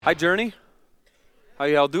Hi, Journey. How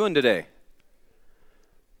y'all doing today?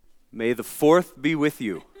 May the 4th be with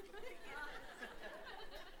you.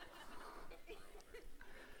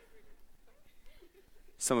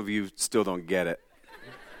 Some of you still don't get it.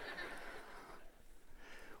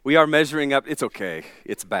 We are measuring up. It's okay.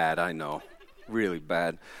 It's bad, I know. Really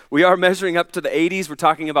bad. We are measuring up to the 80s. We're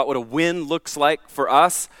talking about what a win looks like for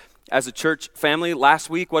us as a church family. Last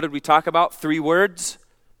week, what did we talk about? 3 words.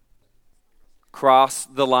 Cross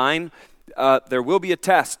the line. There will be a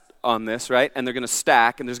test on this, right? And they're going to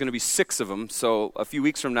stack, and there's going to be 6 of them. So a few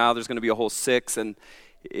weeks from now, there's going to be a whole 6, and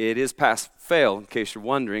it is pass-fail, in case you're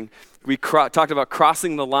wondering. We talked about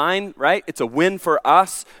crossing the line, right? It's a win for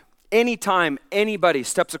us. Anytime anybody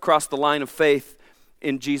steps across the line of faith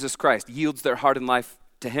in Jesus Christ, yields their heart and life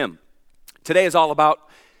to Him. Today is all about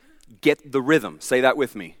get the rhythm. Say that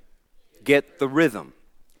with me. Get the rhythm.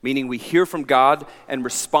 Meaning we hear from God and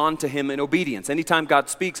respond to Him in obedience. Anytime God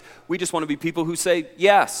speaks, we just want to be people who say,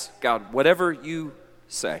 yes, God, whatever you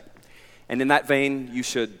say. And in that vein, you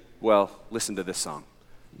should, listen to this song.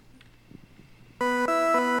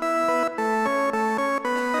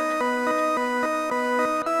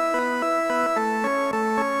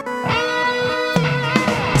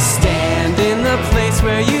 Stand in the place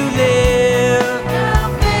where you live.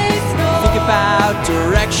 Think about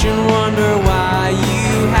direction, wonder why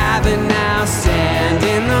you haven't now. Stand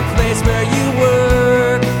in the place where you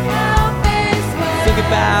work. Think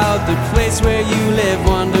about the place where you live,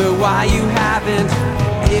 wonder why you haven't.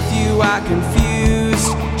 If you are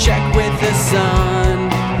confused, check with the sun.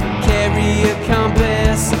 Carry a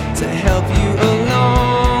compass to help you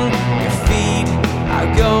along. Your feet are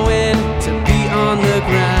going to be on the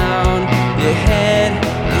ground. Your head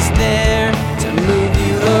is there to move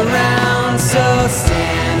you around. So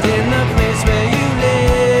stand in the place where you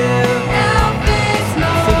live.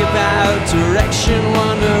 Think about direction,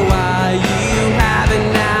 wonder why you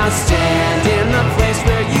haven't now. Stand in the place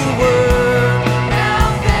where you work.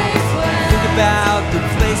 Think about the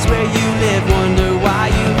place where you live, wonder why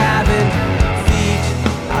you haven't. Feet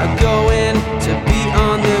are going to be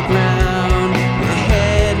on the ground. Your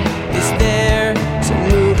head is there to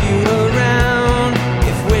move you around.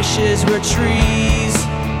 If wishes were trees,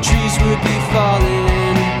 trees would be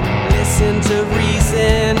falling. Listen to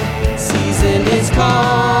reason, season is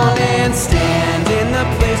calling. Stand in the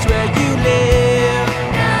place where you live.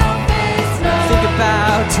 Think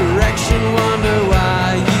about direction, wonder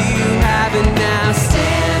why you haven't now.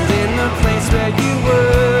 Stand in the place where you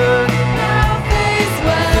work.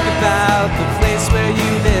 Think about the place where you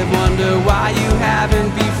live, wonder why you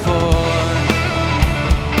haven't before.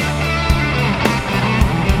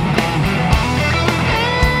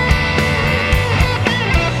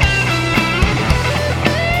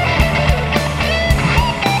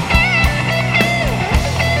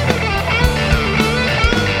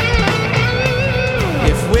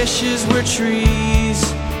 Wishes were trees,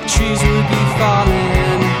 trees would be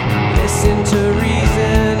falling. Listen to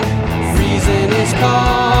reason, reason is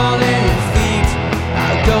calling. Your feet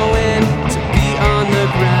are going to be on the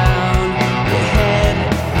ground. Your head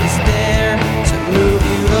is there to move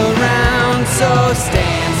you around. So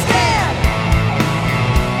stand, stand.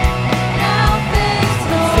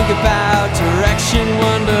 Think about direction,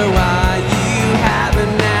 wonder why you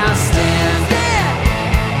haven't now. Stand.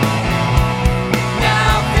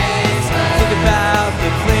 The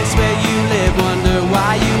place where you live, wonder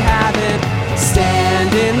why you haven't.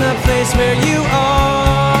 Stand in the place where you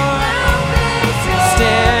are.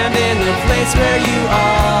 Stand in the place where you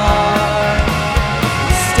are.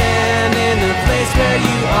 Stand in the place where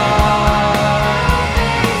you are.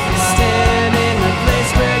 Stand in the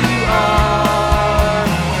place where you are.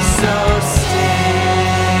 So stand.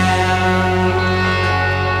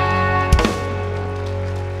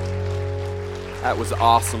 That was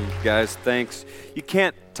awesome, guys. Thanks. You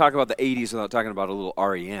can't talk about the 80s without talking about a little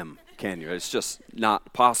REM, can you? It's just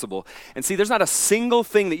not possible. And see, there's not a single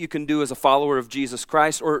thing that you can do as a follower of Jesus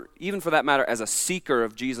Christ, or even for that matter, as a seeker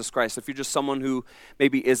of Jesus Christ. If you're just someone who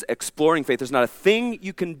maybe is exploring faith, there's not a thing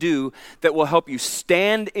you can do that will help you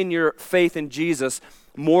stand in your faith in Jesus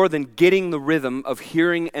more than getting the rhythm of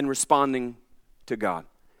hearing and responding to God.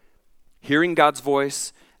 Hearing God's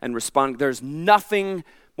voice and responding. There's nothing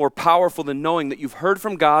more powerful than knowing that you've heard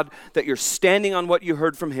from God, that you're standing on what you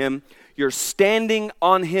heard from Him. You're standing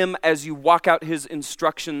on Him as you walk out His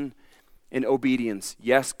instruction in obedience.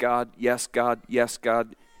 Yes, God, yes, God, yes,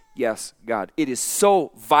 God, yes, God. It is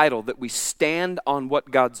so vital that we stand on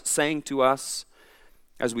what God's saying to us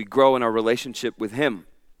as we grow in our relationship with Him.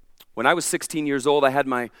 When I was 16 years old, I had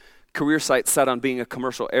my career sights set on being a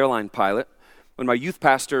commercial airline pilot. when my youth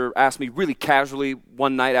pastor asked me really casually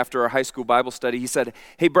one night after our high school Bible study, he said,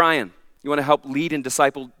 "Hey, Brian, you want to help lead and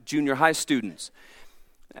disciple junior high students?"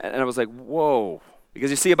 And I was like, whoa. Because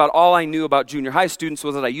you see, about all I knew about junior high students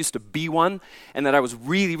was that I used to be one, and that I was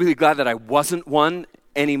really, really glad that I wasn't one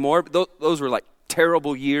anymore. Those were like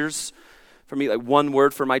terrible years for me. Like, one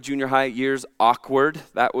word for my junior high years: awkward.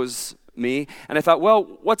 That was me. And I thought,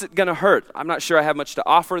 well, what's it going to hurt? I'm not sure I have much to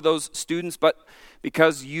offer those students, but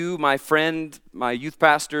because you, my friend, my youth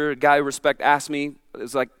pastor, a guy I respect, asked me,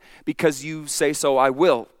 it's like, because you say so, I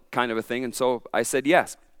will, kind of a thing. And so I said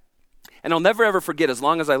yes. And I'll never ever forget, as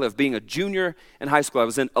long as I live, being a junior in high school. I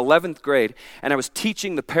was in 11th grade, and I was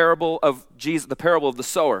teaching the parable of Jesus, the parable of the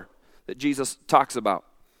sower that Jesus talks about.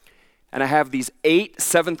 And I have these 8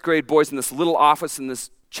 7th grade boys in this little office in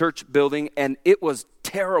this church building, and it was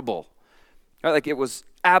terrible. Like, it was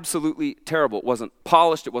absolutely terrible. It wasn't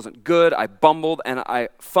polished. It wasn't good. I bumbled and I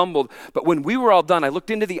fumbled. But when we were all done, I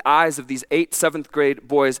looked into the eyes of these 8 7th grade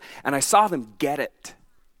boys, and I saw them get it.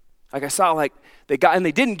 Like, I saw, like, they got, and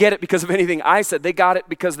they didn't get it because of anything I said. They got it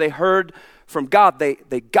because they heard from God.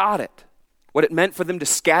 They got it. What it meant for them to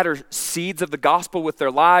scatter seeds of the gospel with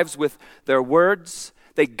their lives, with their words.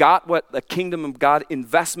 They got what the kingdom of God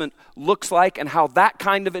investment looks like, and how that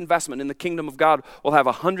kind of investment in the kingdom of God will have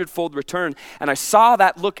 100-fold return. And I saw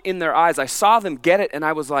that look in their eyes. I saw them get it, and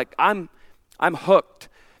I was like, I'm hooked.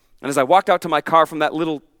 And as I walked out to my car from that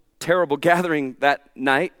little terrible gathering that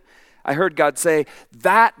night, I heard God say,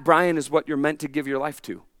 that, Brian, is what you're meant to give your life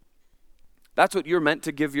to. That's what you're meant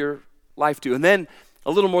to give your life to. And then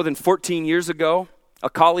a little more than 14 years ago, a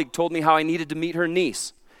colleague told me how I needed to meet her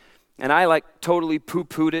niece. And I totally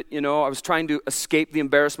poo-pooed it, I was trying to escape the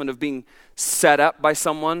embarrassment of being set up by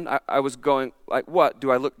someone. I was going like, what? Do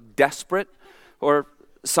I look desperate or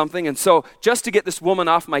something? And so just to get this woman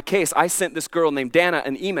off my case, I sent this girl named Dana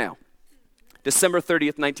an email, December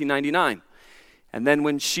 30th, 1999. And then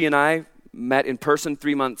when she and I met in person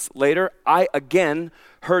 3 months later, I again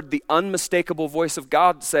heard the unmistakable voice of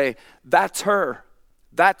God say, that's her.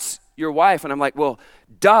 That's your wife. And I'm like, well,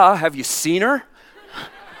 duh, have you seen her?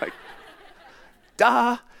 Like,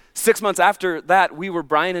 duh. 6 months after that, we were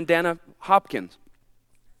Brian and Dana Hopkins.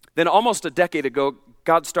 Then almost a decade ago,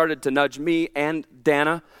 God started to nudge me and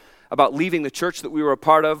Dana about leaving the church that we were a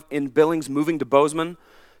part of in Billings, moving to Bozeman,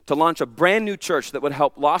 to launch a brand new church that would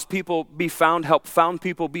help lost people be found, help found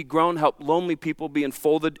people be grown, help lonely people be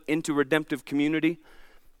enfolded into redemptive community,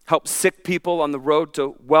 help sick people on the road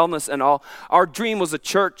to wellness and all. Our dream was a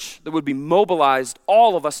church that would be mobilized,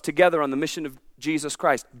 all of us together on the mission of Jesus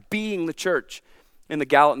Christ, being the church in the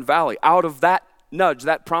Gallatin Valley. Out of that nudge,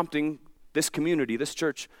 that prompting, this community, this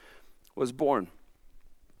church was born.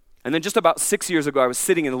 And then just about 6 years ago, I was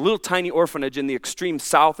sitting in a little tiny orphanage in the extreme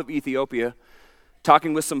south of Ethiopia,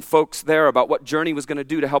 talking with some folks there about what Journey was going to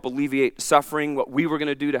do to help alleviate suffering, what we were going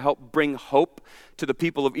to do to help bring hope to the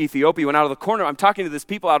people of Ethiopia. When out of the corner, I'm talking to these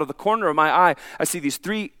people, out of the corner of my eye, I see these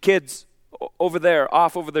 3 kids over there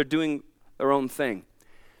doing their own thing.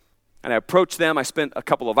 And I approached them. I spent a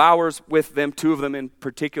couple of hours with them, 2 of them in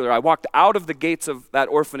particular. I walked out of the gates of that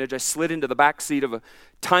orphanage. I slid into the back seat of a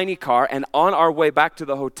tiny car, and on our way back to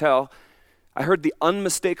the hotel, I heard the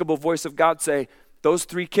unmistakable voice of God say, those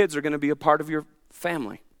 3 kids are going to be a part of your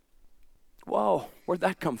family. Whoa, where'd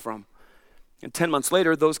that come from? And 10 months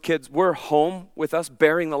later, those kids were home with us,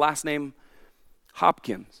 bearing the last name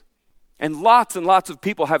Hopkins. And lots of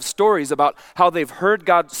people have stories about how they've heard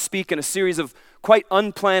God speak in a series of quite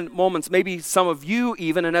unplanned moments, maybe some of you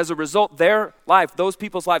even, and as a result, their life, those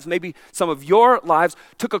people's lives, maybe some of your lives,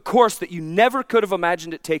 took a course that you never could have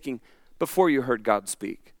imagined it taking before you heard God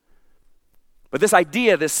speak. But this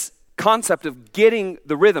idea, this concept of getting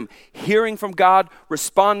the rhythm, hearing from God,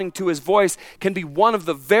 responding to his voice, can be one of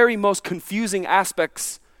the very most confusing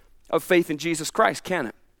aspects of faith in Jesus Christ, can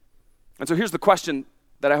it? And so here's the question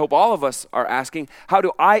that I hope all of us are asking. How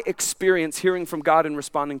do I experience hearing from God and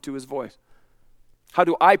responding to his voice? How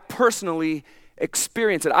do I personally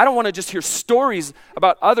experience it? I don't want to just hear stories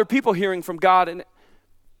about other people hearing from God, and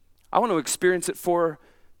I want to experience it for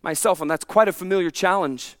myself, and that's quite a familiar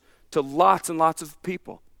challenge to lots and lots of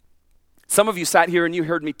people. Some of you sat here and you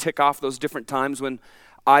heard me tick off those different times when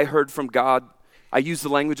I heard from God. I use the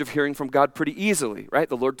language of hearing from God pretty easily, right?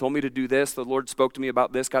 The Lord told me to do this. The Lord spoke to me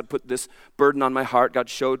about this. God put this burden on my heart. God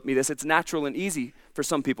showed me this. It's natural and easy for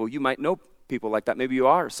some people. You might know people like that. Maybe you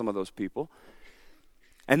are some of those people.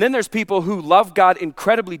 And then there's people who love God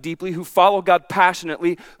incredibly deeply, who follow God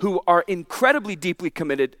passionately, who are incredibly deeply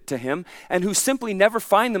committed to him, and who simply never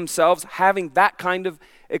find themselves having that kind of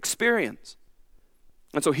experience.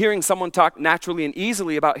 And so hearing someone talk naturally and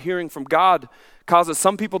easily about hearing from God causes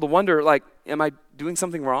some people to wonder, like, am I doing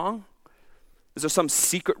something wrong? Is there some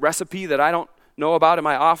secret recipe that I don't know about? Am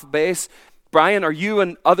I off base? Brian, are you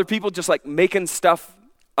and other people just like making stuff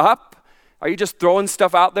up? Are you just throwing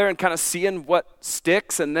stuff out there and kind of seeing what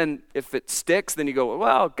sticks? And then if it sticks, then you go,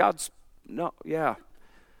 well, God's, no, yeah.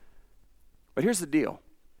 But here's the deal.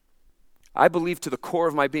 I believe to the core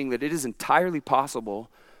of my being that it is entirely possible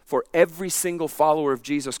for every single follower of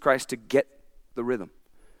Jesus Christ to get the rhythm.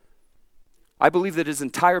 I believe that it is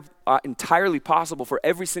entirely possible for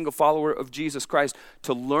every single follower of Jesus Christ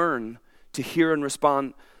to learn to hear and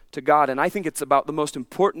respond to God. And I think it's about the most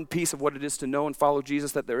important piece of what it is to know and follow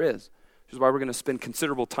Jesus that there is, which is why we're going to spend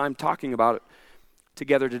considerable time talking about it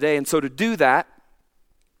together today. And so to do that,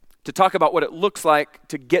 to talk about what it looks like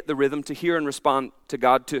to get the rhythm, to hear and respond to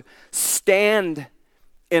God, to stand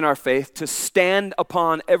in our faith, to stand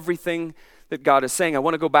upon everything that God is saying, I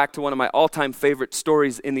want to go back to one of my all-time favorite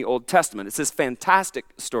stories in the Old Testament. It's this fantastic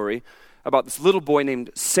story about this little boy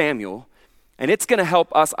named Samuel, and it's going to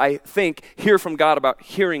help us, I think, hear from God about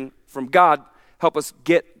hearing from God, help us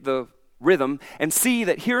get the rhythm, and see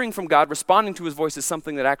that hearing from God, responding to his voice is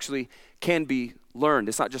something that actually can be learned.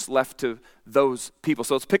 It's not just left to those people.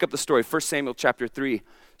 So let's pick up the story, 1 Samuel chapter 3,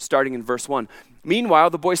 starting in verse 1. Meanwhile,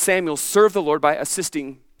 the boy Samuel served the Lord by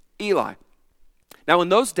assisting Eli. Now in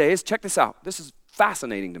those days, check this out. This is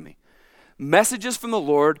fascinating to me. Messages from the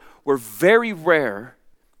Lord were very rare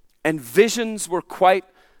and visions were quite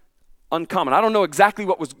uncommon. I don't know exactly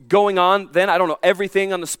what was going on then. I don't know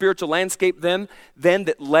everything on the spiritual landscape then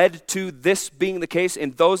that led to this being the case.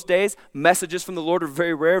 In those days, messages from the Lord were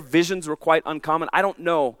very rare. Visions were quite uncommon. I don't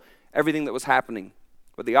know everything that was happening,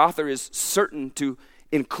 but the author is certain to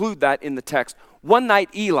include that in the text. One night,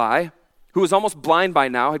 Eli, who was almost blind by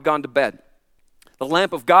now, had gone to bed. The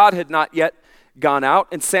lamp of God had not yet gone out,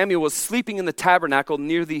 and Samuel was sleeping in the tabernacle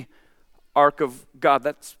near the ark of God.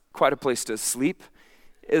 That's quite a place to sleep,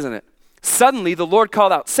 isn't it? Suddenly, the Lord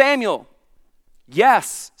called out, Samuel.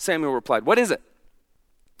 Yes, Samuel replied. What is it?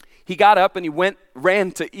 He got up and he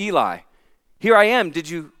ran to Eli. Here I am. Did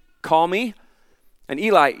you call me? And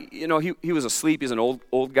Eli, he was asleep. He's an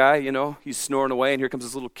old guy, He's snoring away, and here comes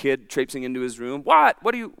this little kid traipsing into his room. What?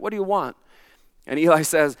 What do you want? And Eli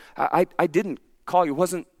says, I didn't call you. It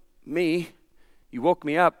wasn't me. You woke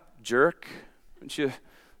me up, jerk. Didn't you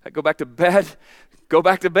go back to bed? Go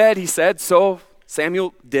back to bed, he said. So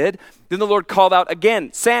Samuel did. Then the Lord called out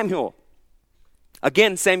again, Samuel.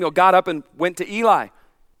 Again, Samuel got up and went to Eli.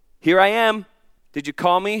 Here I am. Did you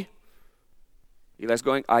call me? Eli's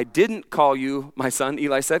going, I didn't call you, my son.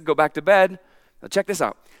 Eli said, go back to bed. Now check this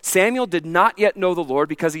out. Samuel did not yet know the Lord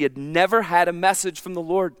because he had never had a message from the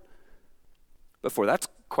Lord before. That's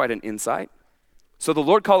quite an insight. So the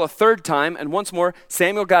Lord called a third time, and once more,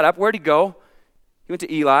 Samuel got up. Where'd he go? He went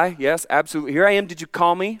to Eli. Yes, absolutely. Here I am. Did you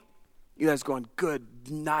call me? Eli's going,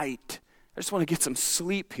 good night. I just want to get some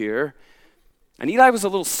sleep here. And Eli was a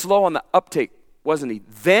little slow on the uptake, wasn't he?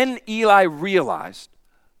 Then Eli realized,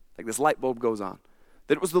 like this light bulb goes on,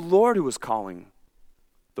 that it was the Lord who was calling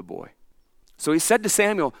the boy. So he said to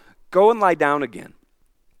Samuel, go and lie down again.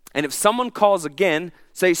 And if someone calls again,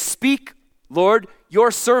 say, speak, Lord,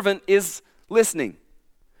 your servant is listening.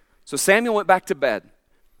 So Samuel went back to bed.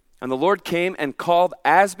 And the Lord came and called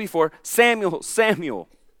as before, Samuel, Samuel.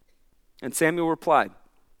 And Samuel replied,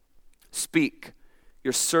 speak,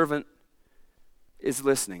 your servant is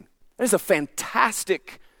listening. That is a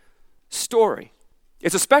fantastic story.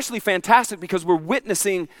 It's especially fantastic because we're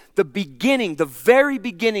witnessing the beginning, the very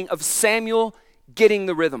beginning of Samuel getting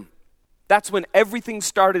the rhythm. That's when everything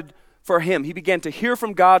started for him. He began to hear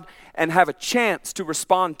from God and have a chance to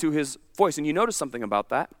respond to his voice. And you notice something about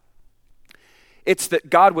that? It's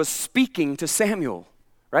that God was speaking to Samuel,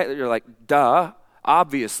 right? You're like, duh.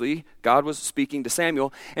 Obviously, God was speaking to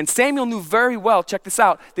Samuel. And Samuel knew very well, check this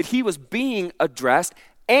out, that he was being addressed,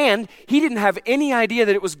 and he didn't have any idea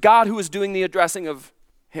that it was God who was doing the addressing of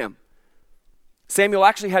him. Samuel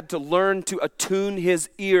actually had to learn to attune his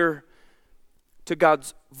ear to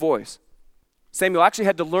God's voice. Samuel actually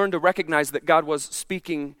had to learn to recognize that God was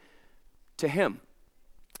speaking to him.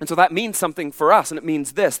 And so that means something for us, and it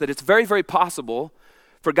means this, that it's very, very possible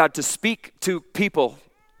for God to speak to people,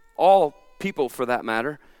 all people for that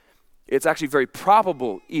matter. It's actually very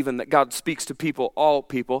probable even that God speaks to people, all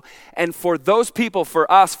people. And for those people,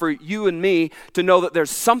 for us, for you and me, to know that there's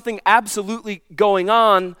something absolutely going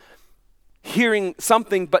on, hearing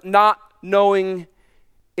something but not knowing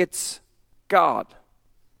it's God.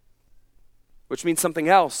 Which means something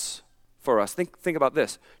else for us. Think about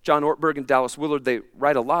this. John Ortberg and Dallas Willard, they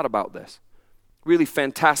write a lot about this. Really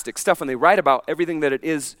fantastic stuff. And they write about everything that it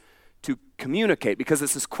is to communicate, because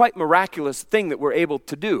it's this quite miraculous thing that we're able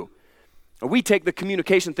to do. We take the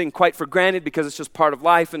communication thing quite for granted because it's just part of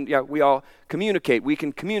life, and yeah, we all communicate. We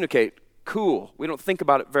can communicate. Cool. We don't think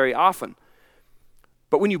about it very often.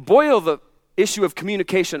 But when you boil the issue of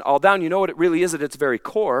communication all down, you know what it really is at its very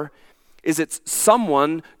core, is it's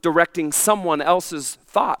someone directing someone else's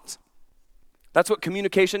thoughts. That's what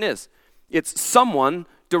communication is. It's someone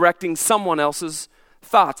directing someone else's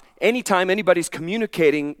thoughts. Anytime anybody's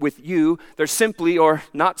communicating with you, they're simply, or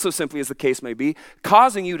not so simply as the case may be,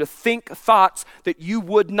 causing you to think thoughts that you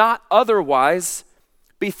would not otherwise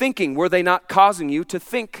be thinking. Were they not causing you to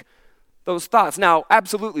think those thoughts? Now,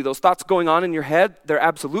 absolutely, those thoughts going on in your head, they're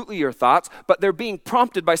absolutely your thoughts, but they're being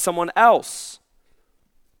prompted by someone else.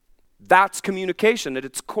 That's communication at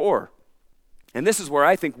its core. And this is where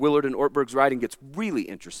I think Willard and Ortberg's writing gets really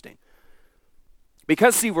interesting.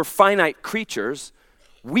 Because, see, we're finite creatures,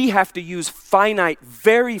 we have to use finite,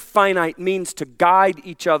 very finite means to guide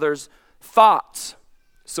each other's thoughts.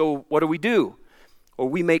 So what do? Well,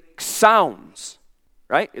 we make sounds,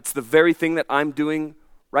 right? It's the very thing that I'm doing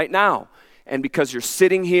right now. And because you're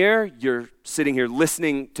sitting here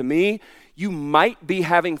listening to me, you might be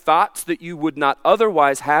having thoughts that you would not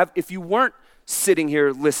otherwise have if you weren't sitting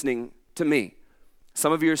here listening to me.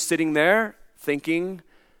 Some of you are sitting there thinking,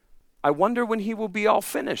 I wonder when he will be all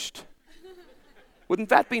finished. Wouldn't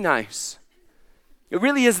that be nice? It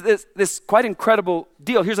really is this quite incredible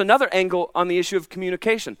deal. Here's another angle on the issue of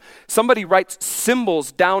communication. Somebody writes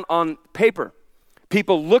symbols down on paper.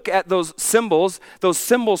 People look at those symbols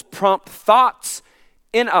prompt thoughts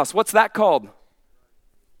in us. What's that called?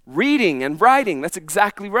 Reading and writing. That's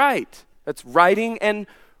exactly right. That's writing and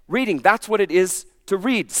reading. That's what it is to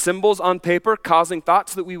read. Symbols on paper causing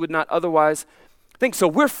thoughts that we would not otherwise think. So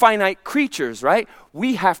we're finite creatures, right?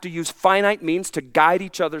 We have to use finite means to guide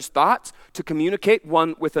each other's thoughts, to communicate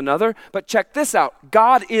one with another. But check this out.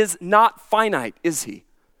 God is not finite, is he?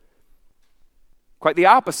 Quite the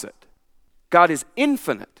opposite. God is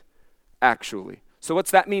infinite, actually. So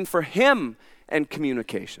what's that mean for him and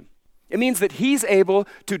communication? It means that he's able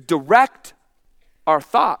to direct our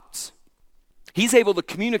thoughts. He's able to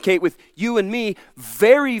communicate with you and me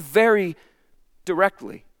very, very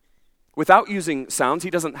directly. Without using sounds, he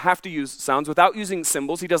doesn't have to use sounds. Without using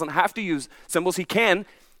symbols, he doesn't have to use symbols. He can.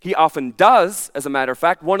 He often does, as a matter of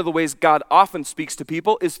fact. One of the ways God often speaks to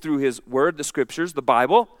people is through his word, the scriptures, the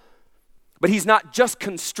Bible. But he's not just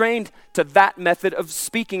constrained to that method of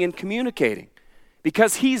speaking and communicating.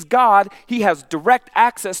 Because he's God, he has direct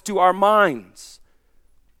access to our minds,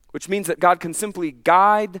 which means that God can simply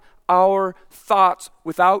guide our thoughts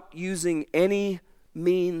without using any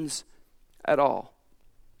means at all.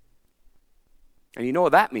 And you know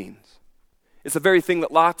what that means? It's the very thing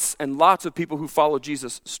that lots and lots of people who follow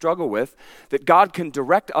Jesus struggle with, that God can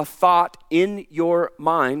direct a thought in your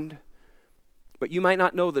mind, but you might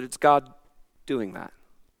not know that it's God doing that.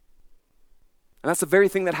 And that's the very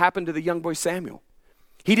thing that happened to the young boy Samuel.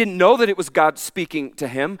 He didn't know that it was God speaking to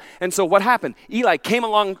him. And so what happened? Eli came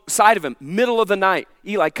alongside of him, middle of the night.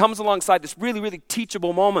 Eli comes alongside this really, really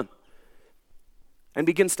teachable moment and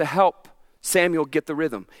begins to help Samuel get the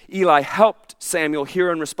rhythm. Eli helped Samuel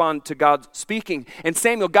hear and respond to God speaking. And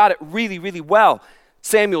Samuel got it really, really well.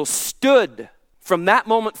 Samuel stood from that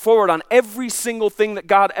moment forward on every single thing that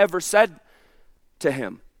God ever said to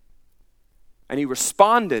him. And he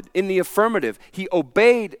responded in the affirmative. He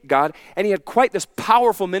obeyed God, and he had quite this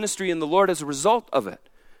powerful ministry in the Lord as a result of it.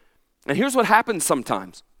 And here's what happens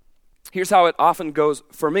sometimes. Here's how it often goes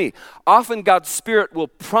for me. Often God's Spirit will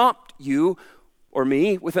prompt you or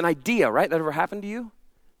me with an idea, right? That ever happened to you?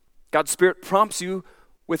 God's Spirit prompts you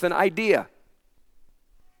with an idea.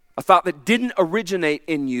 A thought that didn't originate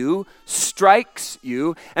in you strikes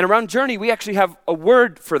you. And around Journey, we actually have a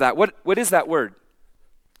word for that. What is that word?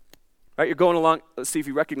 Right, you're going along, let's see if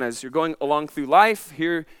you recognize this. You're going along through life.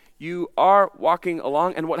 Here you are walking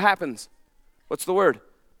along, and what happens? What's the word?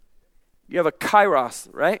 You have a kairos,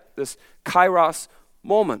 right? This kairos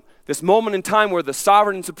moment. This moment in time where the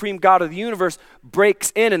sovereign and supreme God of the universe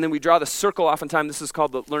breaks in, and then we draw the circle. Oftentimes this is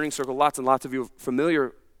called the learning circle. Lots and lots of you are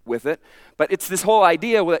familiar with it. But it's this whole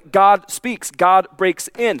idea that God speaks, God breaks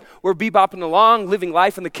in. We're bebopping along, living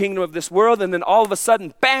life in the kingdom of this world, and then all of a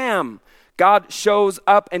sudden, bam! God shows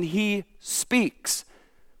up and he speaks.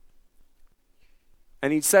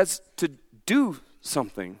 And he says to do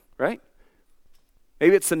something, right?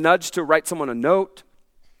 Maybe it's the nudge to write someone a note.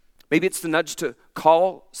 Maybe it's the nudge to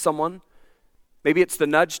call someone. Maybe it's the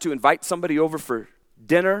nudge to invite somebody over for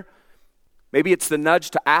dinner. Maybe it's the nudge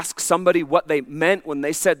to ask somebody what they meant when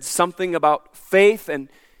they said something about faith. And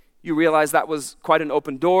You realize that was quite an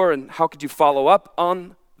open door, and how could you follow up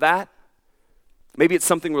on that? Maybe it's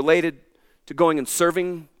something related to going and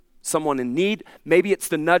serving someone in need. Maybe it's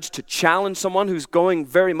the nudge to challenge someone who's going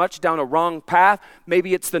very much down a wrong path.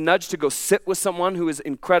 Maybe it's the nudge to go sit with someone who is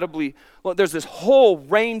incredibly, well, there's this whole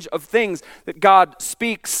range of things that God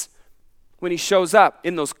speaks when he shows up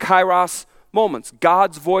in those kairos moments,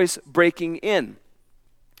 God's voice breaking in.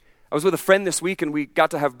 I was with a friend this week and we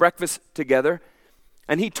got to have breakfast together,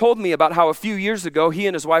 and he told me about how a few years ago he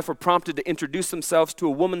and his wife were prompted to introduce themselves to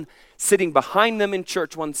a woman sitting behind them in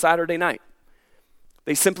church one Saturday night.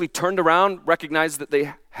 They simply turned around, recognized that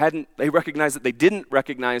they didn't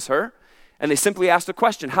recognize her, and they simply asked a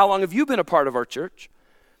question: how long have you been a part of our church?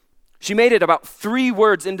 She made it about 3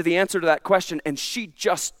 words into the answer to that question, and she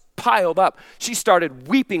just piled up. She started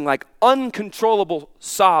weeping like uncontrollable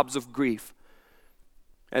sobs of grief.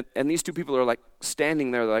 And these two people are like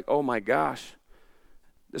standing there, they're like, oh my gosh.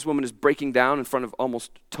 This woman is breaking down in front of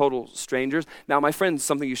almost total strangers. Now, my friends,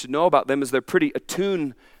 something you should know about them is they're pretty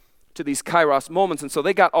attuned to these kairos moments, and so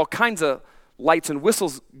they got all kinds of lights and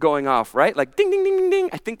whistles going off, right? Like ding, ding, ding, ding, ding.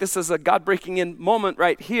 I think this is a God breaking in moment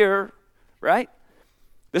right here, right?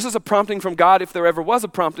 This is a prompting from God if there ever was a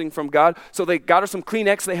prompting from God. So they got her some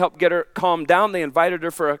Kleenex, they helped get her calmed down, they invited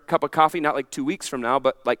her for a cup of coffee, not like 2 weeks from now,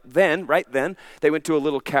 but like then, right then, they went to a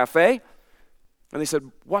little cafe, and they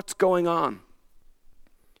said, what's going on?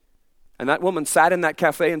 And that woman sat in that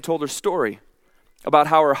cafe and told her story about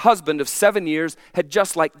how her husband of 7 years had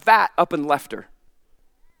just like that up and left her.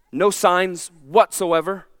 No signs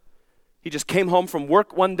whatsoever. He just came home from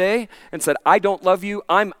work one day and said, I don't love you,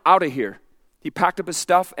 I'm out of here. He packed up his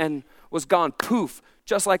stuff and was gone. Poof,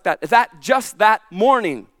 just like that. Just that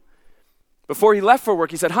morning. Before he left for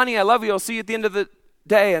work, he said, honey, I love you, I'll see you at the end of the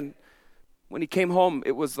day. And when he came home,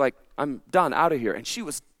 it was like, I'm done, out of here. And she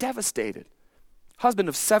was devastated. Husband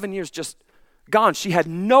of 7 years just gone. She had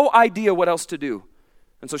no idea what else to do.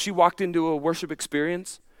 And so she walked into a worship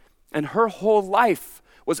experience, and her whole life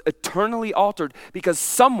was eternally altered because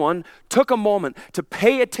someone took a moment to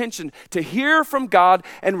pay attention, to hear from God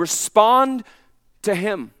and respond to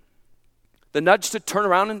him. The nudge to turn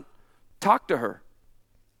around and talk to her.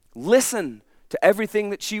 Listen to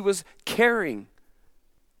everything that she was carrying.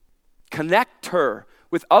 Connect her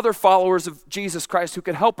with other followers of Jesus Christ who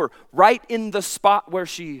could help her right in the spot where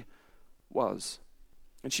she was.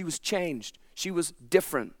 And she was changed. She was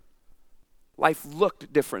different. Life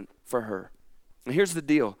looked different for her. And here's the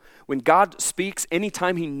deal. When God speaks,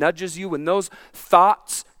 anytime he nudges you, when those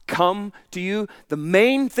thoughts come to you, the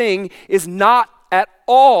main thing is not at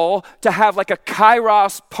all to have like a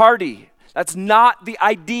kairos party. That's not the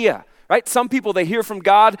idea, right? Some people, they hear from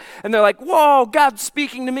God and they're like, whoa, God's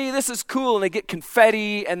speaking to me. This is cool. And they get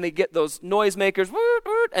confetti and they get those noisemakers,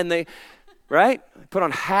 and they, right? Put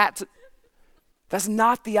on hats. That's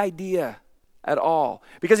not the idea at all.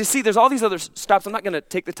 Because you see, there's all these other stops. I'm not going to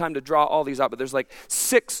take the time to draw all these out, but there's like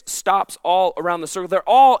 6 stops all around the circle. They're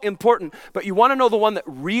all important, but you want to know the one that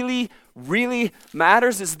really, really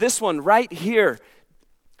matters is this one right here.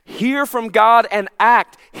 Hear from God and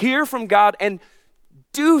act. Hear from God and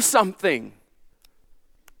do something.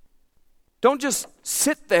 Don't just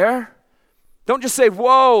sit there. Don't just say,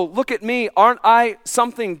 whoa, look at me. Aren't I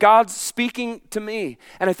something? God's speaking to me.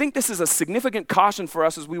 And I think this is a significant caution for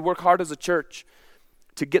us as we work hard as a church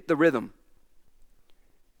to get the rhythm.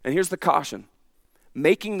 And here's the caution.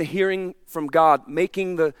 Making the hearing from God,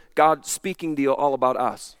 making the God speaking deal all about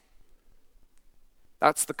us.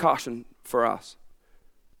 That's the caution for us.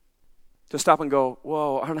 To stop and go,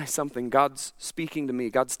 whoa, aren't I something? God's speaking to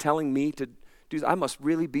me. God's telling me to I must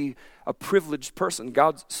really be a privileged person.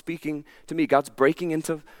 God's speaking to me. God's breaking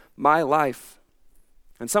into my life.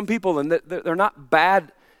 And some people, and they're not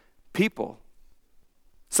bad people.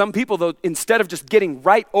 Some people, though, instead of just getting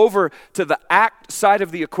right over to the act side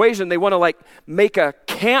of the equation, they want to like make a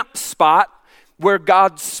camp spot where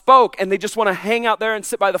God spoke, and they just want to hang out there and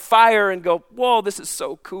sit by the fire and go, whoa, this is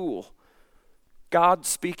so cool. God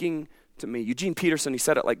speaking to me. Eugene Peterson, he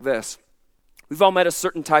said it like this. We've all met a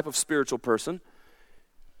certain type of spiritual person.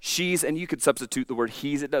 She's, and you could substitute the word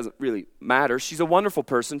he's, it doesn't really matter. She's a wonderful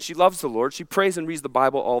person. She loves the Lord. She prays and reads the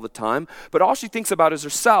Bible all the time, but all she thinks about is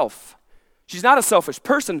herself. She's not a selfish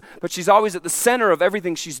person, but she's always at the center of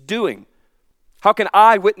everything she's doing. How can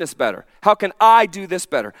I witness better? How can I do this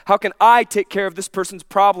better? How can I take care of this person's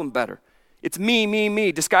problem better? It's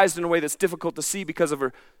me, disguised in a way that's difficult to see because of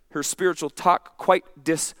her spiritual talk quite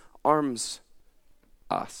disarms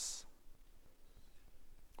us.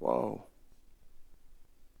 Whoa.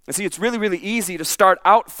 And see, it's really, really easy to start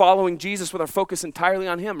out following Jesus with our focus entirely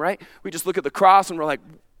on him, right? We just look at the cross and we're like,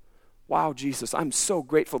 wow, Jesus, I'm so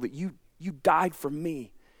grateful that you died for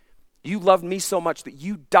me. You loved me so much that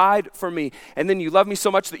you died for me. And then you loved me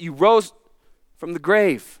so much that you rose from the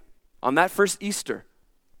grave on that first Easter.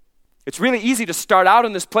 It's really easy to start out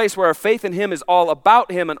in this place where our faith in him is all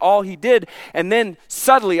about him and all he did. And then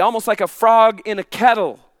suddenly, almost like a frog in a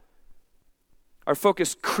kettle, our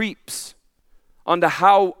focus creeps onto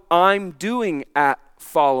how I'm doing at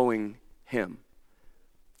following him.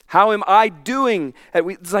 How am I doing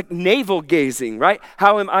it's like navel gazing, right?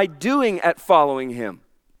 How am I doing at following him?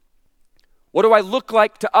 What do I look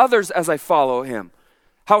like to others as I follow him?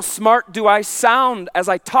 How smart do I sound as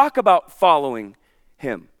I talk about following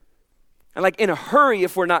him? And like in a hurry,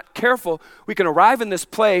 if we're not careful, we can arrive in this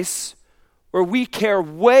place where we care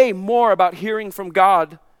way more about hearing from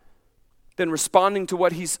God than responding to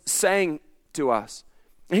what he's saying to us.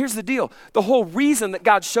 And here's the deal. The whole reason that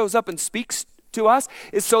God shows up and speaks to us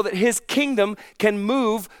is so that his kingdom can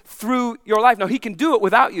move through your life. Now, he can do it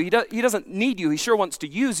without you. He doesn't need you. He sure wants to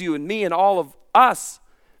use you and me and all of us.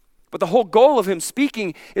 But the whole goal of him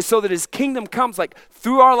speaking is so that his kingdom comes like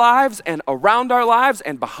through our lives and around our lives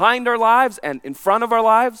and behind our lives and in front of our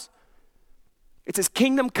lives. It's his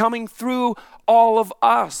kingdom coming through all of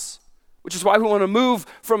us, which is why we want to move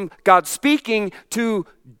from God speaking to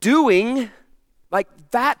doing like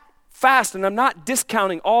that fast. And I'm not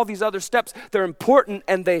discounting all these other steps. They're important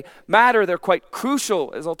and they matter. They're quite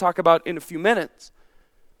crucial, as I'll talk about in a few minutes.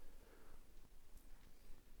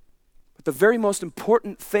 But the very most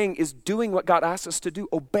important thing is doing what God asks us to do,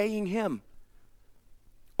 obeying him.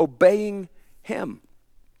 Obeying him.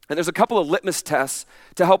 And there's a couple of litmus tests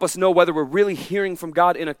to help us know whether we're really hearing from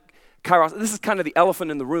God in a kairos. This is kind of the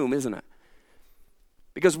elephant in the room, isn't it?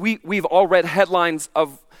 Because we've all read headlines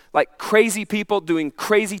of like crazy people doing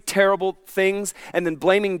crazy, terrible things and then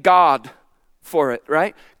blaming God for it,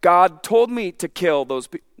 right? God told me to kill those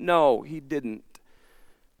people. No, he didn't.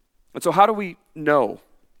 And so how do we know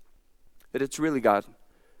that it's really God?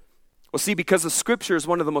 Well, see, because the scripture is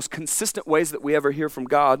one of the most consistent ways that we ever hear from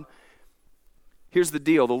God. Here's the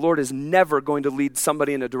deal. The Lord is never going to lead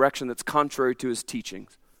somebody in a direction that's contrary to his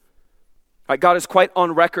teachings. Right, God is quite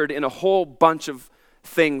on record in a whole bunch of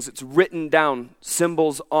things. It's written down,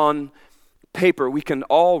 symbols on paper. We can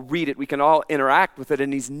all read it. We can all interact with it.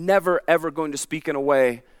 And he's never, ever going to speak in a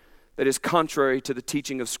way that is contrary to the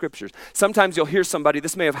teaching of scriptures. Sometimes you'll hear somebody,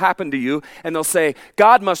 this may have happened to you, and they'll say,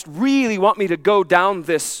 God must really want me to go down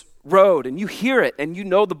this road. And you hear it, and you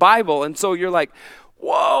know the Bible. And so you're like,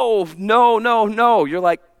 whoa, no. You're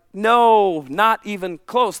like, no, not even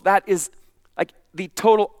close. That is like the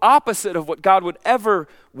total opposite of what God would ever,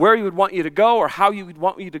 where he would want you to go or how you would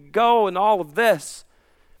want you to go and all of this.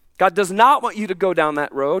 God does not want you to go down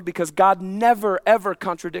that road because God never, ever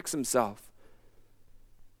contradicts himself.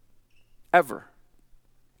 Ever.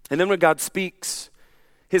 And then when God speaks,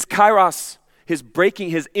 his kairos, his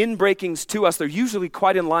in-breakings to us, they're usually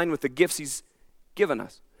quite in line with the gifts he's given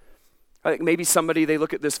us. I think maybe somebody, they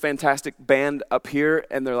look at this fantastic band up here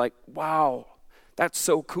and they're like, wow, that's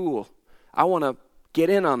so cool. I want to get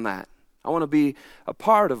in on that. I want to be a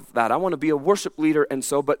part of that. I want to be a worship leader and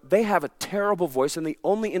so, but they have a terrible voice and the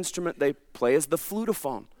only instrument they play is the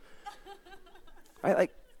flutophone. Right?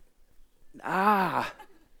 Like,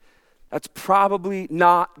 that's probably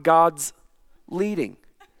not God's leading.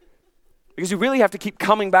 Because you really have to keep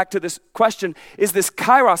coming back to this question, is this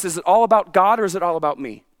kairos, is it all about God or is it all about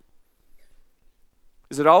me?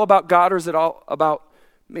 Is it all about God or is it all about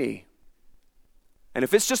me? And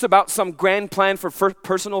if it's just about some grand plan for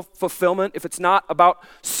personal fulfillment, if it's not about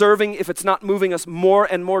serving, if it's not moving us more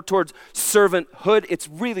and more towards servanthood, it's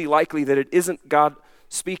really likely that it isn't God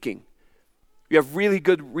speaking. You have really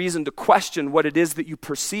good reason to question what it is that you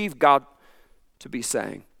perceive God to be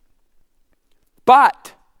saying.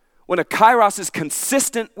 But when a kairos is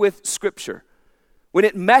consistent with Scripture, when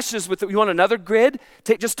it meshes with, you want another grid?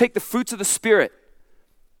 Just take the fruits of the Spirit.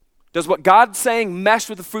 Does what God's saying mesh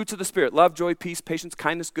with the fruits of the Spirit? Love, joy, peace, patience,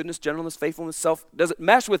 kindness, goodness, gentleness, faithfulness, does it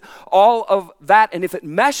mesh with all of that? And if it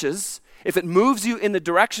meshes, if it moves you in the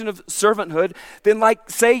direction of servanthood, then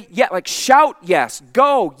shout yes,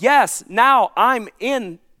 go, yes, now I'm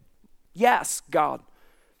in, yes, God.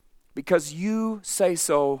 Because you say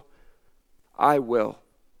so, I will.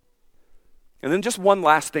 And then just one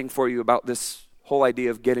last thing for you about this whole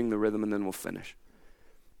idea of getting the rhythm, and then we'll finish.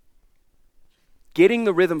 Getting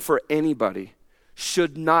the rhythm for anybody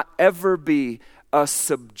should not ever be a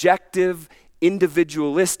subjective,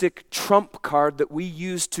 individualistic trump card that we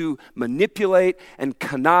use to manipulate and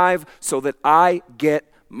connive so that I get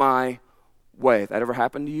my way. That ever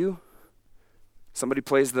happened to you? Somebody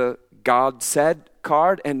plays the God said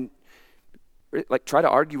card and like try to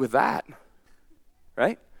argue with that,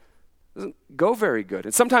 right? Doesn't go very good.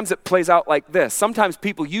 And sometimes it plays out like this. Sometimes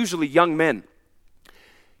people, usually young men,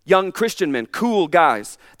 young Christian men, cool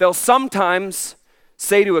guys, they'll sometimes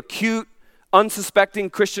say to a cute, unsuspecting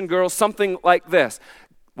Christian girl something like this.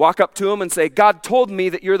 Walk up to them and say, God told me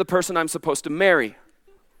that you're the person I'm supposed to marry.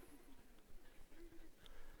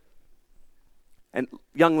 And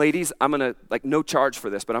young ladies, I'm going to, no charge for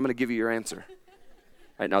this, but I'm going to give you your answer.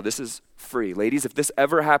 Right now, this is free. Ladies, if this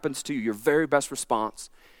ever happens to you, your very best response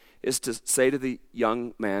is to say to the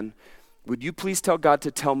young man, would you please tell God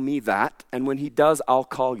to tell me that? And when he does, I'll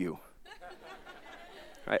call you.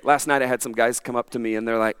 Right? Last night I had some guys come up to me and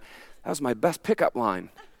they're like, that was my best pickup line.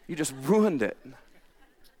 You just ruined it.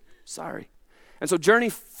 Sorry. And so journey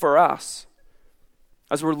for us,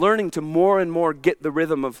 as we're learning to more and more get the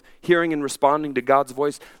rhythm of hearing and responding to God's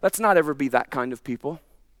voice, let's not ever be that kind of people.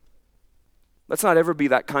 Let's not ever be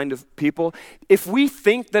that kind of people. If we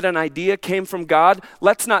think that an idea came from God,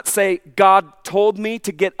 let's not say, God told me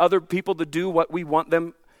to get other people to do what we want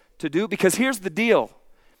them to do. Because here's the deal.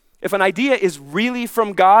 If an idea is really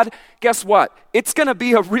from God, guess what? It's going to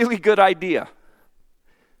be a really good idea.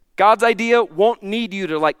 God's idea won't need you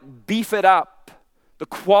to beef it up. The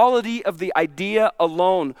quality of the idea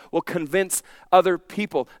alone will convince other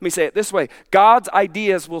people. Let me say it this way. God's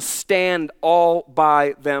ideas will stand all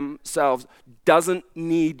by themselves. Doesn't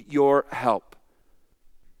need your help.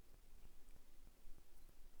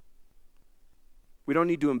 We don't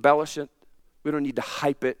need to embellish it. We don't need to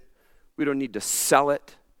hype it. We don't need to sell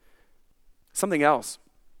it. Something else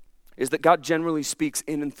is that God generally speaks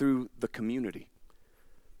in and through the community.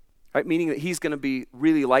 Right? Meaning that he's going to be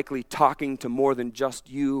really likely talking to more than just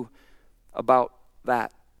you about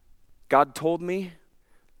that. God told me,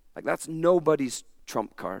 that's nobody's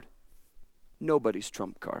trump card. Nobody's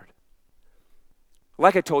trump card.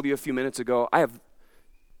 Like I told you a few minutes ago, I have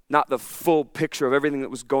not the full picture of everything that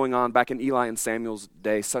was going on back in Eli and Samuel's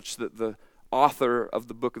day, such that the author of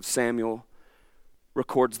the book of Samuel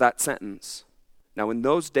records that sentence. Now, in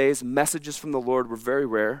those days, messages from the Lord were very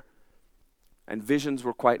rare, and visions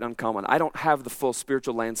were quite uncommon. I don't have the full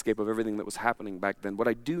spiritual landscape of everything that was happening back then. What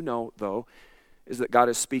I do know, though, is that God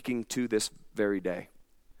is speaking to this very day.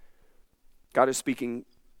 God is speaking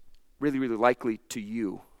really, really likely to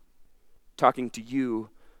you, talking to you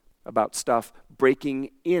about stuff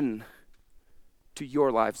breaking in to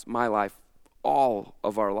your lives, my life, all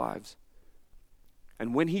of our lives.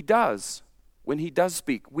 And when he does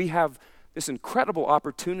speak, we have this incredible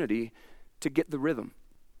opportunity to get the rhythm,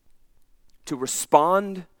 to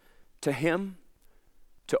respond to him,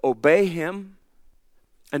 to obey him.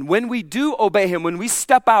 And when we do obey him, when we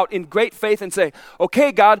step out in great faith and say,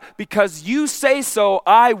 okay, God, because you say so,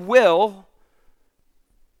 I will,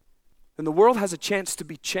 then the world has a chance to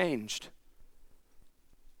be changed.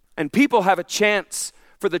 And people have a chance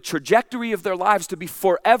for the trajectory of their lives to be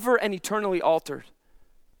forever and eternally altered.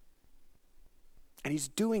 And he's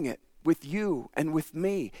doing it with you and with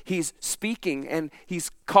me. He's speaking and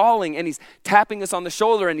he's calling and he's tapping us on the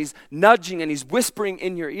shoulder and he's nudging and he's whispering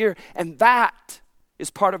in your ear. And that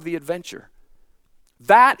is part of the adventure.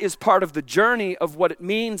 That is part of the journey of what it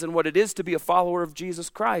means and what it is to be a follower of Jesus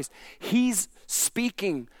Christ. He's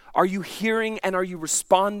speaking. Are you hearing and are you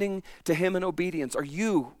responding to him in obedience? Are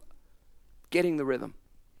you getting the rhythm?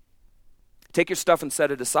 Take your stuff and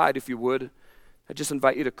set it aside if you would. I just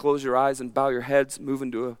invite you to close your eyes and bow your heads, move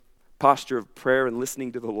into a posture of prayer and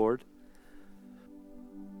listening to the Lord.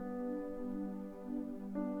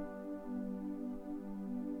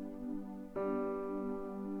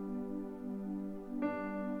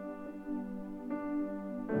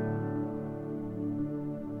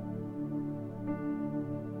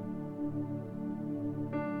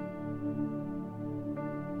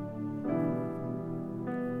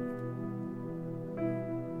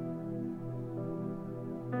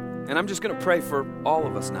 And I'm just going to pray for all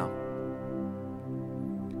of us now.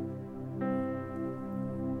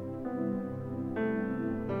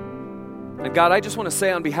 And God, I just want to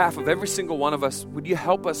say on behalf of every single one of us, would you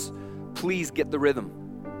help us please get the rhythm?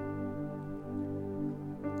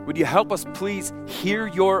 Would you help us please hear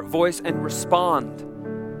your voice and respond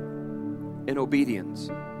in obedience?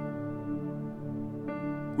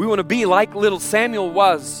 We want to be like little Samuel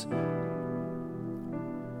was,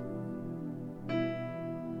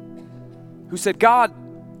 who said, God,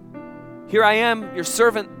 here I am, your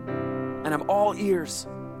servant, and I'm all ears.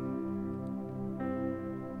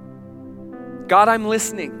 God, I'm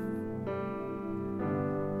listening.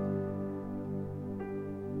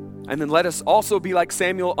 And then let us also be like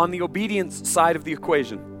Samuel on the obedience side of the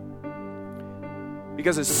equation.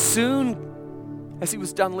 Because as soon as he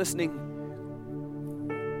was done listening,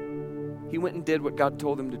 he went and did what God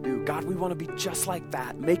told him to do. God, we want to be just like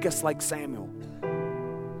that. Make us like Samuel.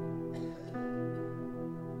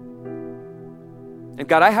 And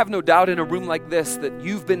God, I have no doubt in a room like this that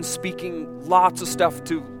you've been speaking lots of stuff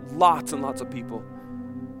to lots and lots of people.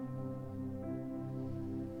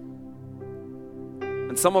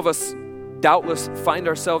 And some of us doubtless find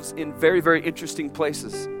ourselves in very, very interesting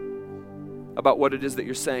places about what it is that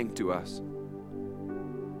you're saying to us.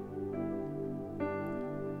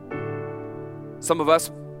 Some of us,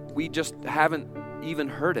 we just haven't even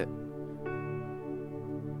heard it.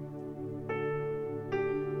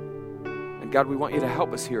 And God, we want you to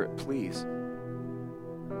help us hear it, please.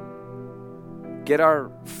 Get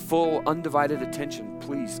our full, undivided attention,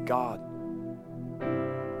 please, God.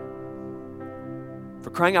 For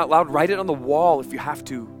crying out loud, write it on the wall if you have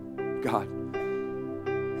to, God.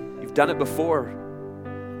 You've done it before.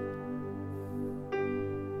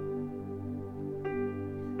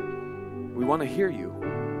 We want to hear you.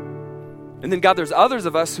 And then, God, there's others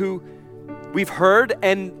of us who we've heard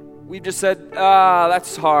and we've just said,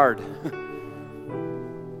 that's hard.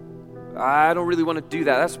 I don't really want to do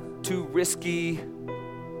that. That's too risky.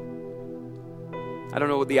 I don't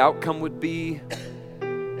know what the outcome would be.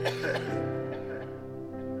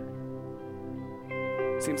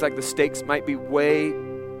 Seems like the stakes might be way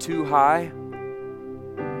too high.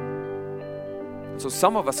 So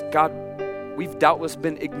some of us, God, we've doubtless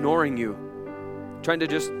been ignoring you, trying to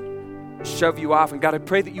just shove you off. And God, I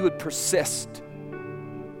pray that you would persist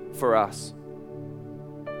for us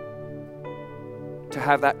to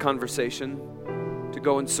have that conversation, to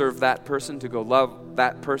go and serve that person, to go love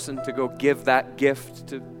that person, to go give that gift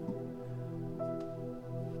to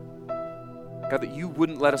God, that you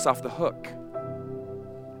wouldn't let us off the hook.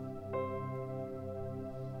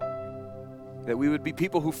 That we would be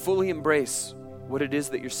people who fully embrace what it is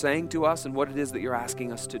that you're saying to us and what it is that you're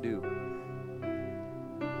asking us to do.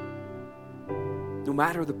 No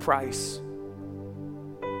matter the price.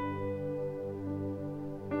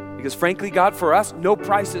 Because frankly, God, for us, no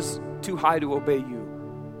price is too high to obey you.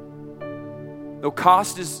 No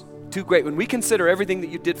cost is too great. When we consider everything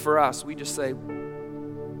that you did for us, we just say,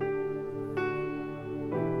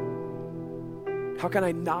 how can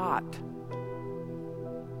I not?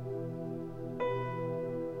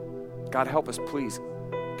 God, help us, please,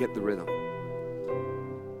 get the rhythm.